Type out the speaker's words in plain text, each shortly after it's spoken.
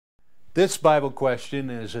This Bible question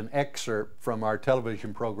is an excerpt from our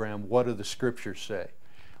television program, What Do the Scriptures Say?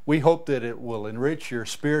 We hope that it will enrich your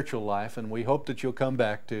spiritual life, and we hope that you'll come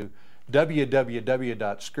back to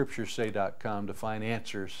www.scripturesay.com to find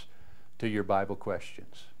answers to your Bible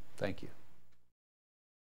questions. Thank you.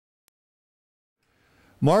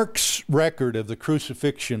 Mark's record of the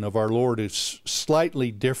crucifixion of our Lord is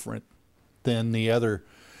slightly different than the other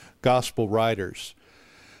gospel writers.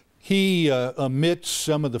 He omits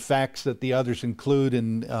some of the facts that the others include,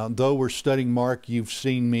 and though we're studying Mark, you've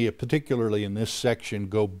seen me, particularly in this section,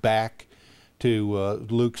 go back to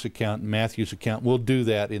Luke's account and Matthew's account. We'll do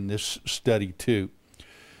that in this study too.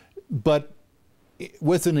 But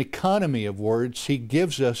with an economy of words, he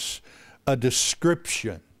gives us a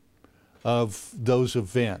description of those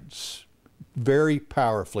events very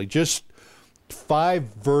powerfully. Just 5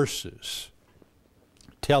 verses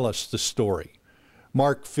tell us the story.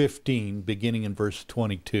 Mark 15, beginning in verse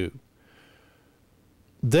 22.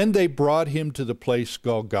 Then they brought him to the place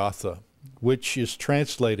Golgotha, which is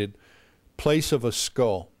translated place of a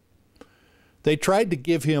skull. They tried to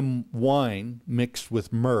give him wine mixed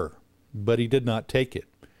with myrrh, but he did not take it.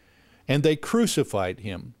 And they crucified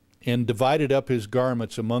him and divided up his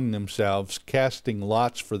garments among themselves, casting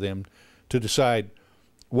lots for them to decide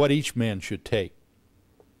what each man should take.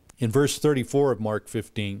 In verse 34 of Mark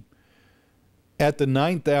 15, at the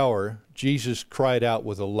 9th hour, Jesus cried out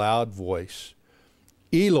with a loud voice,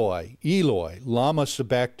 Eloi, Eloi, lama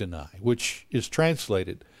sabachthani, which is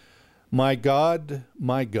translated, my God,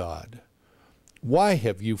 why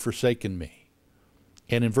have you forsaken me?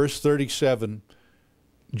 And in verse 37,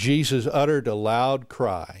 Jesus uttered a loud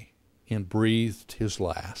cry and breathed his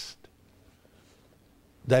last.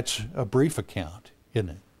 That's a brief account, isn't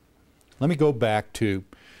it? Let me go back to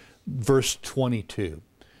verse 22.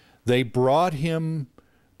 They brought him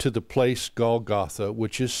to the place Golgotha,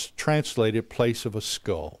 which is translated place of a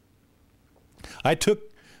skull. I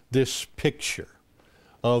took this picture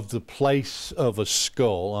of the place of a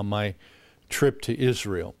skull on my trip to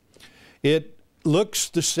Israel. It looks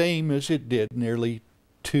the same as it did nearly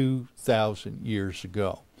 2,000 years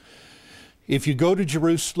ago. If you go to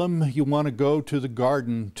Jerusalem, you want to go to the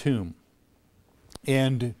Garden Tomb.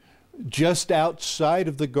 And just outside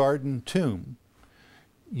of the Garden Tomb,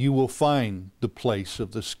 you will find the place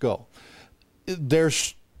of the skull.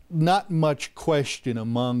 There's not much question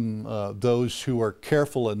among those who are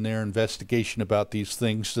careful in their investigation about these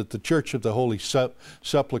things that the Church of the Holy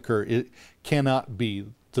Sepulchre cannot be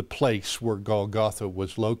the place where Golgotha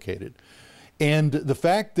was located. And the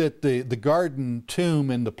fact that the Garden Tomb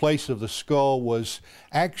and the place of the skull was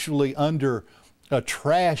actually under a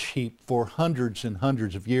trash heap for hundreds and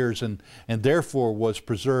hundreds of years and therefore was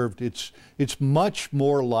preserved, it's much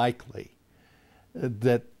more likely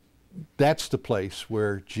that that's the place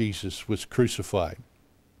where Jesus was crucified.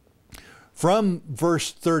 From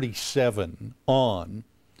verse 37 on,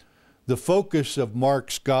 the focus of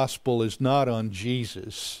Mark's gospel is not on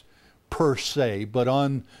Jesus per se, but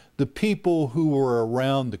on the people who were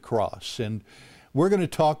around the cross. And we're going to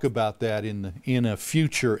talk about that in a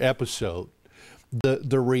future episode.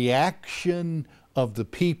 The reaction of the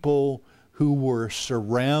people who were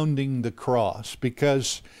surrounding the cross,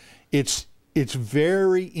 because it's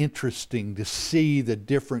very interesting to see the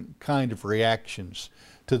different kind of reactions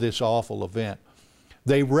to this awful event.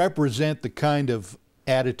 They represent the kind of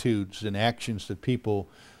attitudes and actions that people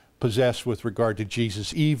possess with regard to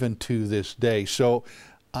Jesus even to this day. So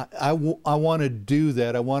I want to do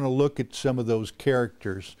that. I want to look at some of those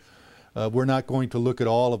characters. We're not going to look at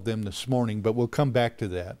all of them this morning, but we'll come back to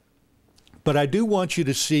that. But I do want you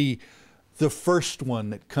to see the first one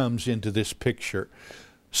that comes into this picture.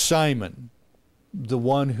 Simon, the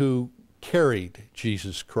one who carried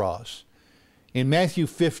Jesus' cross. In Matthew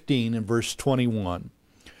 15 and verse 21,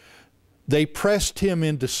 they pressed him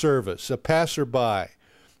into service, a passerby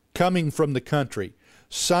coming from the country,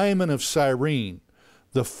 Simon of Cyrene,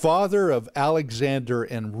 the father of Alexander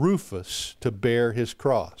and Rufus, to bear his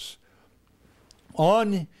cross.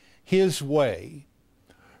 On his way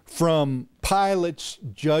from Pilate's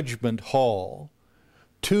judgment hall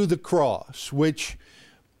to the cross, which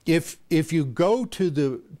if you go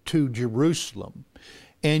to Jerusalem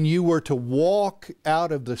and you were to walk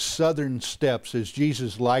out of the southern steps, as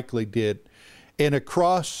Jesus likely did, and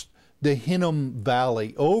across the Hinnom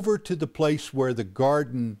Valley over to the place where the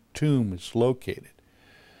Garden Tomb is located,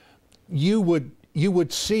 you would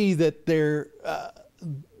see that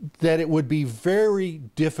that it would be very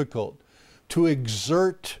difficult to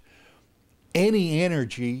exert any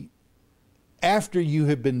energy after you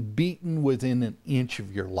have been beaten within an inch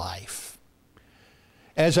of your life.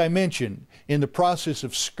 As I mentioned, in the process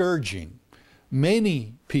of scourging,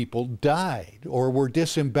 many people died or were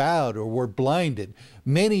disemboweled or were blinded.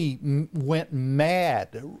 Many went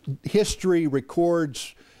mad. History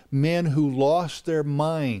records men who lost their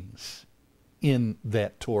minds in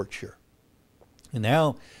that torture. And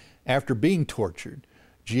now, after being tortured,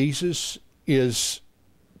 Jesus is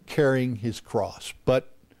carrying his cross,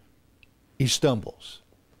 but he stumbles.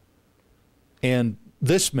 And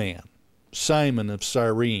this man, Simon of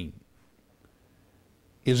Cyrene,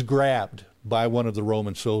 is grabbed by one of the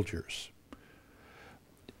Roman soldiers.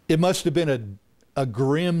 It must have been a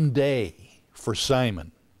grim day for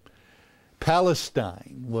Simon.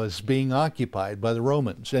 Palestine was being occupied by the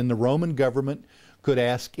Romans, and the Roman government could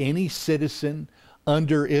ask any citizen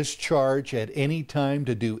under its charge at any time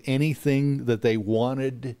to do anything that they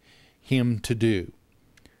wanted him to do.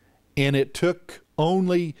 And it took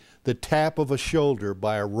only the tap of a shoulder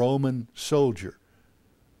by a Roman soldier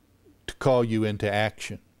to call you into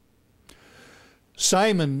action.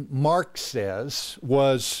 Simon, Mark says,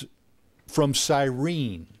 was from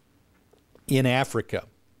Cyrene in Africa.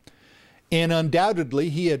 And undoubtedly,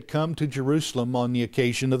 he had come to Jerusalem on the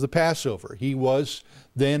occasion of the Passover. He was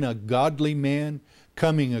then a godly man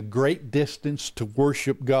coming a great distance to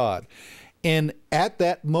worship God. And at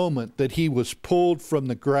that moment that he was pulled from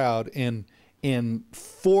the crowd and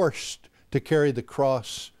forced to carry the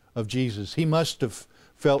cross of Jesus, he must have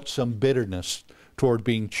felt some bitterness toward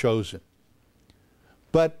being chosen.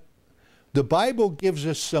 But the Bible gives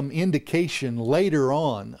us some indication later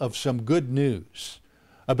on of some good news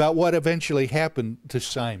about what eventually happened to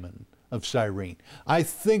Simon of Cyrene. I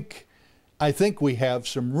think we have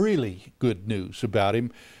some really good news about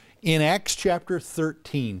him. In Acts chapter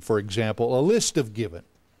 13, for example, a list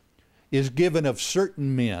is given of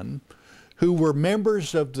certain men who were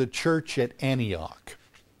members of the church at Antioch.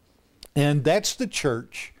 And that's the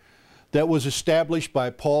church that was established by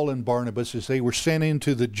Paul and Barnabas as they were sent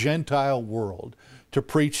into the Gentile world to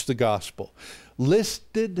preach the gospel.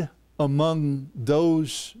 Listed among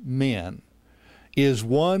those men is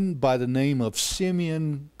one by the name of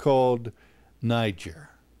Simeon called Niger.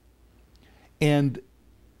 And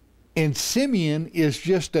Simeon is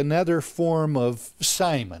just another form of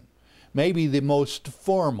Simon, maybe the most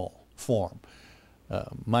formal form.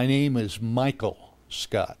 My name is Michael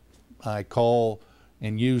Scott. I call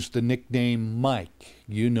and use the nickname Mike.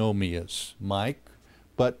 You know me as Mike,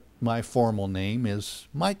 but my formal name is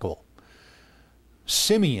Michael.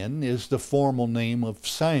 Simeon is the formal name of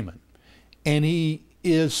Simon, and he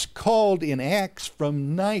is called in Acts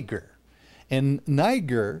from Niger. And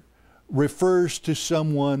Niger refers to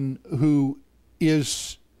someone who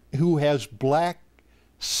has black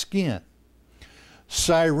skin.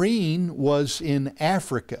 Cyrene was in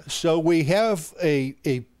Africa. So we have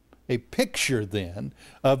a picture then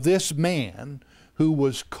of this man who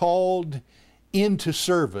was called into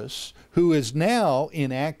service, who is now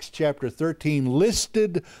in Acts chapter 13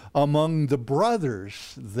 listed among the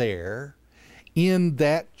brothers there in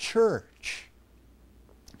that church.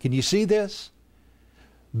 Can you see this?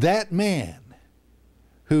 That man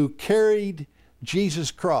who carried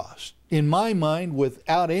Jesus' cross, in my mind,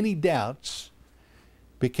 without any doubts,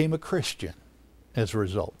 became a Christian as a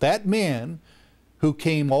result. That man who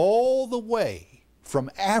came all the way from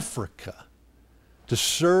Africa to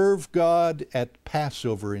serve God at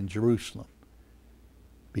Passover in Jerusalem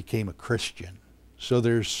became a Christian. So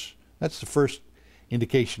that's the first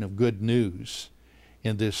indication of good news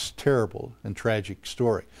in this terrible and tragic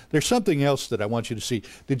story. There's something else that I want you to see.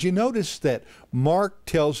 Did you notice that Mark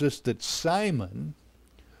tells us that Simon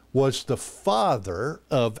was the father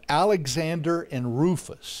of Alexander and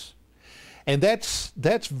Rufus? And that's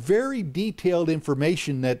very detailed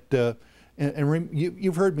information that,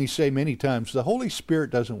 you've heard me say many times, the Holy Spirit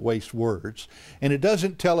doesn't waste words, and it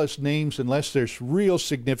doesn't tell us names unless there's real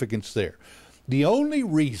significance there. The only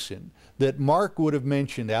reason that Mark would have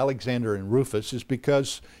mentioned Alexander and Rufus is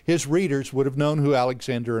because his readers would have known who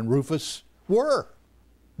Alexander and Rufus were.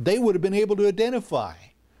 They would have been able to identify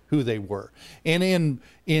who they were. And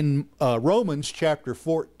in Romans chapter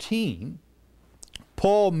 14,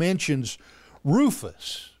 Paul mentions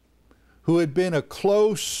Rufus, who had been a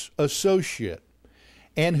close associate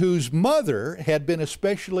and whose mother had been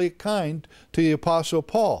especially kind to the Apostle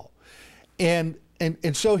Paul. And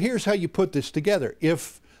so here's how you put this together.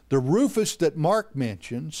 If the Rufus that Mark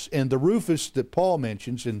mentions and the Rufus that Paul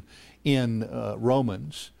mentions in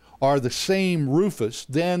Romans are the same Rufus,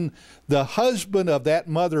 then the husband of that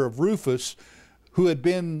mother of Rufus, who had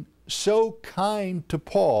been so kind to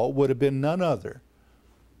Paul, would have been none other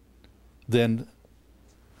than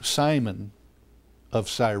Simon of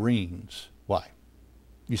Cyrene's wife.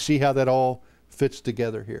 You see how that all fits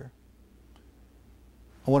together here?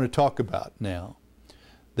 I want to talk about now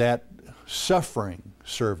that suffering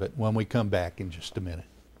servant when we come back in just a minute.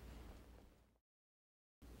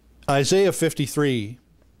 Isaiah 53,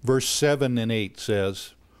 verse 7 and 8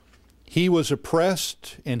 says, "He was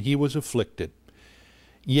oppressed and he was afflicted,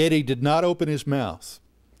 yet he did not open his mouth.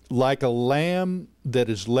 Like a lamb that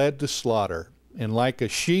is led to slaughter, and like a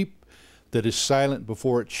sheep that is silent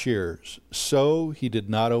before its shearers, so he did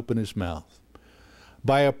not open his mouth.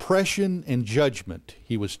 By oppression and judgment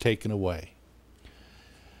he was taken away."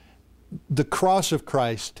 The cross of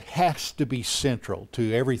Christ has to be central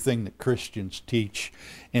to everything that Christians teach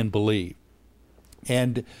and believe.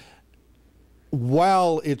 And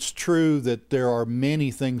while it's true that there are many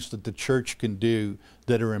things that the church can do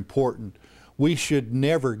that are important, we should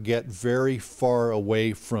never get very far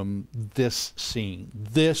away from this scene.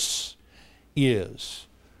 This is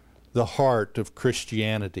the heart of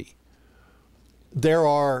Christianity. There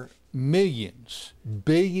are millions,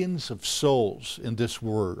 billions of souls in this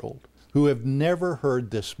world who have never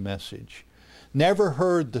heard this message, never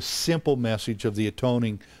heard the simple message of the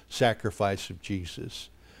atoning sacrifice of Jesus.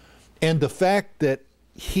 And the fact that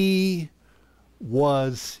he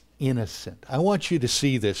was innocent. I want you to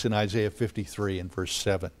see this in Isaiah 53 and verse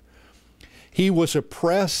 7. He was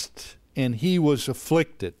oppressed and he was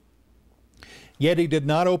afflicted, yet he did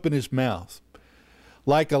not open his mouth.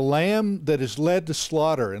 Like a lamb that is led to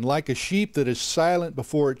slaughter, and like a sheep that is silent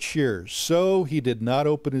before its shearers, so he did not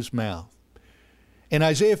open his mouth. And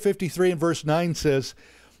Isaiah 53 and verse 9 says,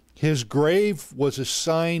 "His grave was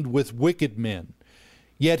assigned with wicked men,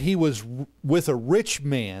 yet he was with a rich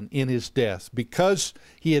man in his death, because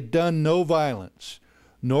he had done no violence,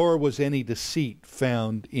 nor was any deceit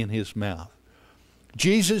found in his mouth."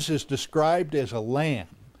 Jesus is described as a lamb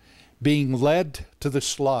being led to the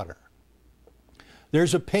slaughter.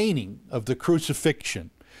 There's a painting of the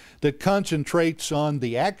crucifixion that concentrates on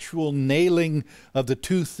the actual nailing of the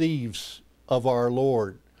two thieves of our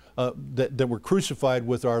Lord, that were crucified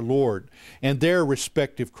with our Lord, and their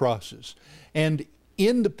respective crosses. And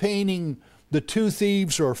in the painting, the two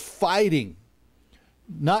thieves are fighting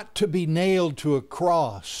not to be nailed to a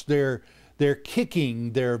cross. They're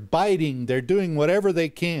kicking, they're biting, they're doing whatever they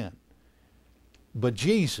can. But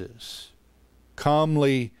Jesus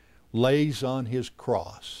calmly lays on his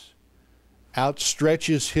cross,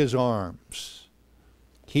 outstretches his arms.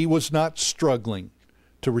 He was not struggling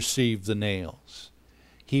to receive the nails.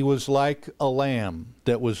 He was like a lamb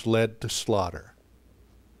that was led to slaughter.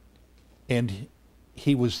 And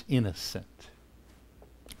he was innocent.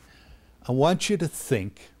 I want you to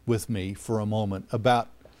think with me for a moment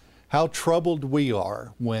about how troubled we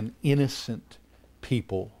are when innocent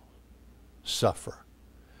people suffer.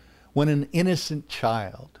 When an innocent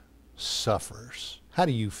child suffers, how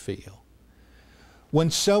do you feel? When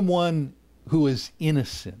someone who is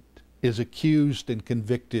innocent is accused and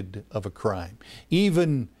convicted of a crime,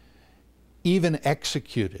 even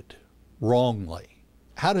executed wrongly,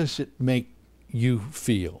 how does it make you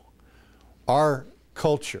feel? Our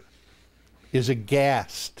culture is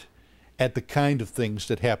aghast at the kind of things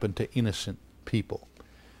that happen to innocent people.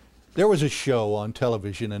 There was a show on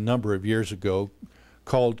television a number of years ago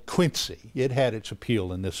called Quincy. It had its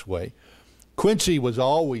appeal in this way. Quincy was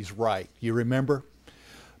always right, you remember?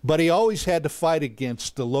 But he always had to fight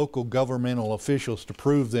against the local governmental officials to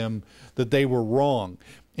prove them that they were wrong.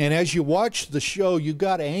 And as you watched the show, you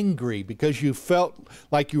got angry because you felt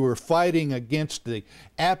like you were fighting against the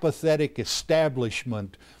apathetic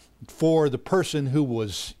establishment for the person who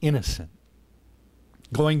was innocent.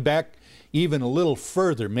 Going back even a little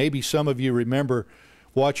further, maybe some of you remember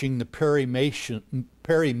watching the Perry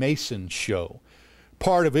Mason show.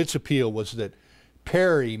 Part of its appeal was that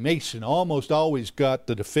Perry Mason almost always got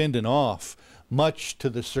the defendant off, much to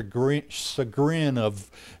the chagrin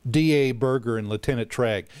of D.A. Berger and Lieutenant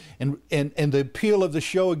Tragg. And the appeal of the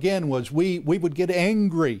show again was we would get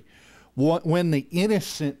angry when the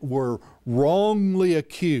innocent were wrongly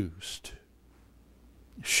accused.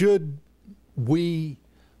 Should we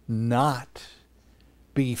not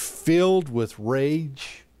be filled with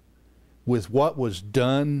rage with what was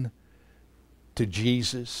done to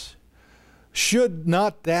Jesus? Should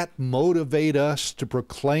not that motivate us to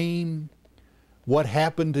proclaim what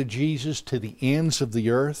happened to Jesus to the ends of the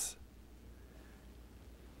earth?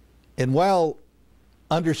 And while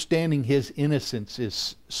understanding his innocence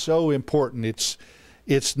is so important,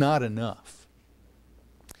 it's not enough.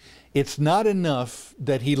 It's not enough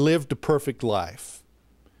that he lived a perfect life.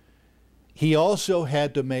 He also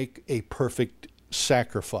had to make a perfect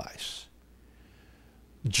sacrifice.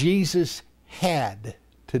 Jesus had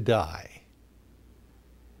to die.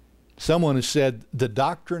 Someone has said the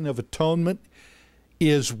doctrine of atonement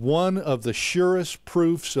is one of the surest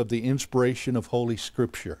proofs of the inspiration of Holy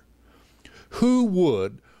Scripture. Who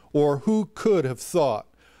would or who could have thought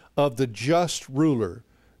of the just ruler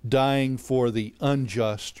dying for the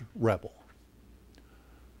unjust rebel?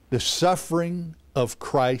 The suffering of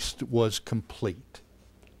Christ was complete.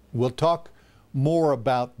 We'll talk more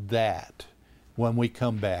about that when we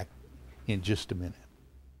come back in just a minute.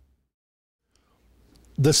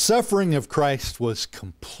 The suffering of Christ was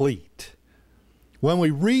complete. When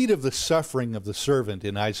we read of the suffering of the servant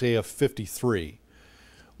in Isaiah 53,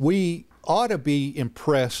 we ought to be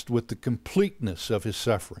impressed with the completeness of his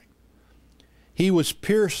suffering. He was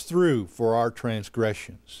pierced through for our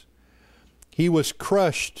transgressions. He was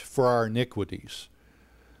crushed for our iniquities.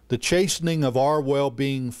 The chastening of our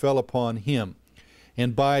well-being fell upon him,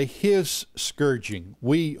 and by his scourging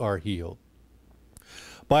we are healed.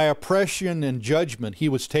 By oppression and judgment he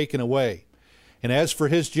was taken away. And as for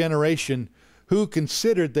his generation, who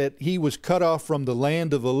considered that he was cut off from the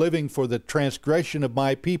land of the living for the transgression of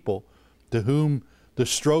my people, to whom the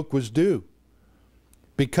stroke was due?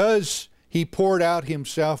 Because he poured out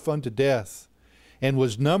himself unto death, and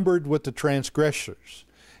was numbered with the transgressors,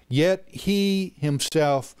 yet he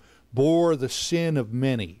himself bore the sin of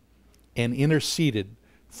many, and interceded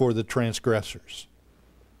for the transgressors.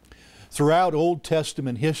 Throughout Old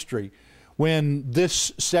Testament history, when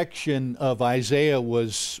this section of Isaiah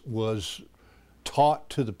was taught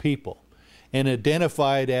to the people and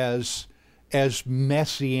identified as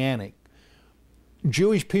messianic,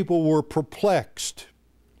 Jewish people were perplexed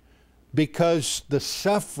because the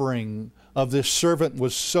suffering of this servant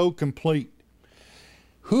was so complete.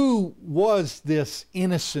 Who was this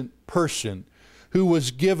innocent person who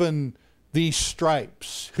was given these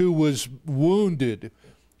stripes, who was wounded,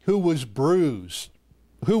 who was bruised,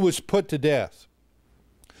 who was put to death?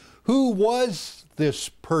 Who was this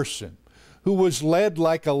person who was led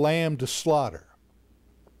like a lamb to slaughter?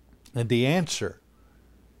 And the answer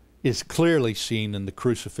is clearly seen in the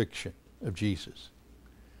crucifixion of Jesus.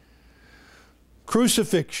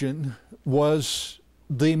 Crucifixion was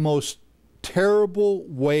the most terrible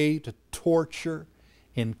way to torture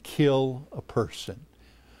and kill a person.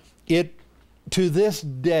 It, to this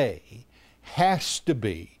day, has to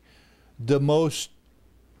be the most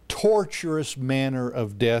torturous manner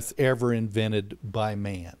of death ever invented by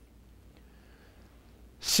man.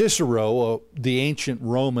 Cicero, the ancient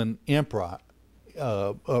Roman emperor,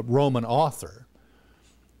 Roman author,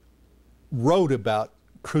 wrote about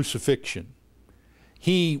crucifixion.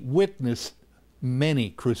 He witnessed many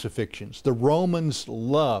crucifixions. The Romans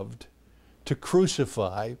loved to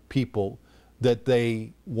crucify people that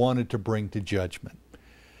they wanted to bring to judgment.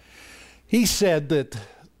 He said that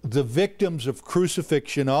the victims of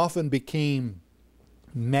crucifixion often became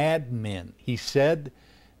madmen. He said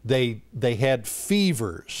they had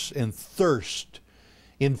fevers and thirst.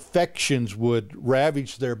 Infections would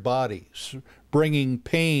ravage their bodies, bringing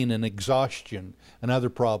pain and exhaustion and other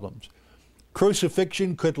problems.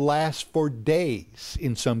 Crucifixion could last for days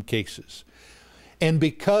in some cases. And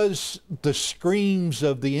because the screams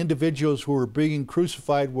of the individuals who were being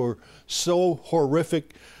crucified were so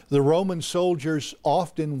horrific, the Roman soldiers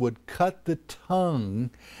often would cut the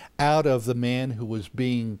tongue out of the man who was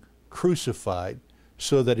being crucified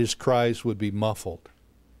so that his cries would be muffled.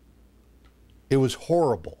 It was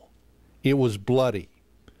horrible. It was bloody.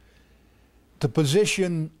 The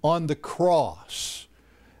position on the cross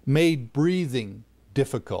made breathing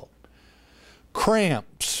difficult.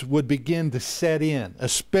 Cramps would begin to set in,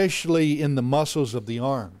 especially in the muscles of the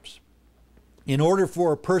arms. In order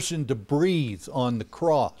for a person to breathe on the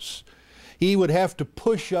cross, he would have to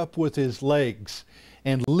push up with his legs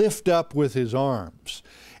and lift up with his arms.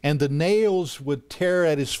 And the nails would tear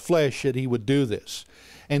at his flesh as he would do this.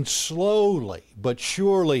 And slowly but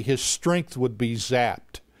surely his strength would be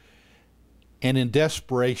zapped. And in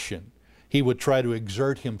desperation, he would try to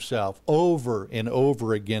exert himself over and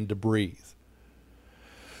over again to breathe.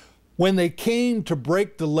 When they came to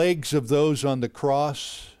break the legs of those on the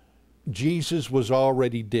cross, Jesus was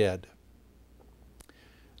already dead.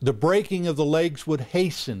 The breaking of the legs would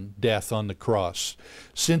hasten death on the cross,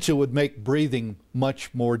 since it would make breathing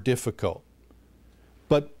much more difficult.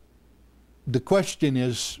 But the question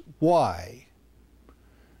is, why?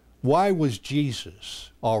 Why was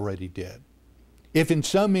Jesus already dead? If in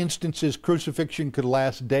some instances crucifixion could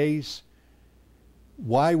last days,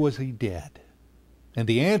 why was he dead? And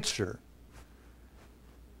the answer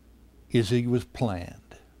is he was planned.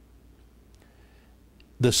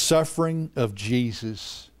 The suffering of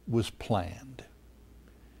Jesus was planned.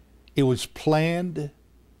 It was planned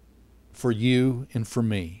for you and for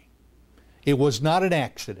me. It was not an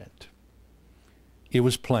accident. It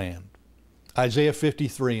was planned. Isaiah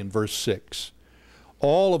 53 and verse 6.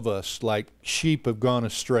 All of us, like sheep, have gone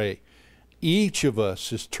astray. Each of us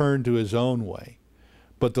has turned to his own way.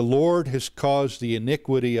 But the Lord has caused the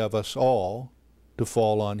iniquity of us all to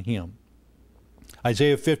fall on him.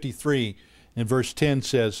 Isaiah 53 and verse 10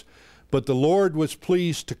 says, but the Lord was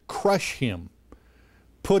pleased to crush him,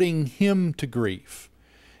 putting him to grief.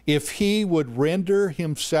 If he would render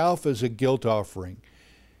himself as a guilt offering,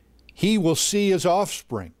 he will see his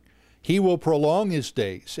offspring. He will prolong his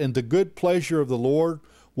days, and the good pleasure of the Lord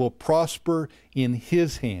will prosper in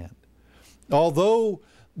his hand. Although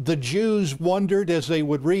the Jews wondered as they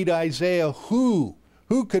would read Isaiah, who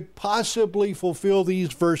could possibly fulfill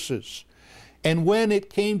these verses? And when it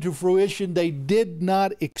came to fruition, they did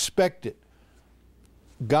not expect it.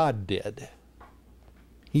 God did.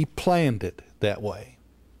 He planned it that way.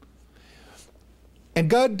 And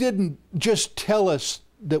God didn't just tell us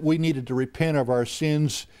that we needed to repent of our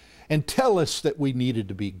sins and tell us that we needed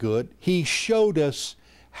to be good. He showed us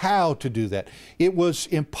how to do that. It was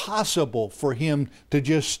impossible for him to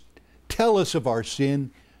just tell us of our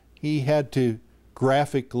sin. He had to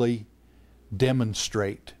graphically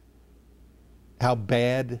demonstrate how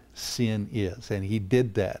bad sin is. And he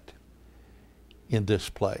did that in this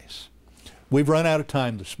place. We've run out of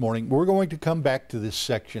time this morning. We're going to come back to this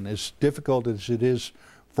section, as difficult as it is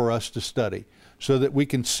for us to study, so that we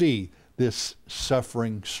can see this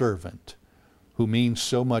suffering servant who means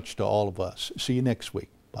so much to all of us. See you next week.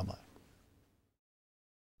 Bye-bye.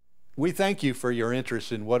 We thank you for your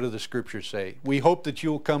interest in What Do the Scriptures Say? We hope that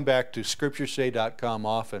you will come back to scripturesay.com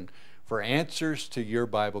often for answers to your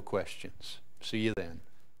Bible questions. See you then.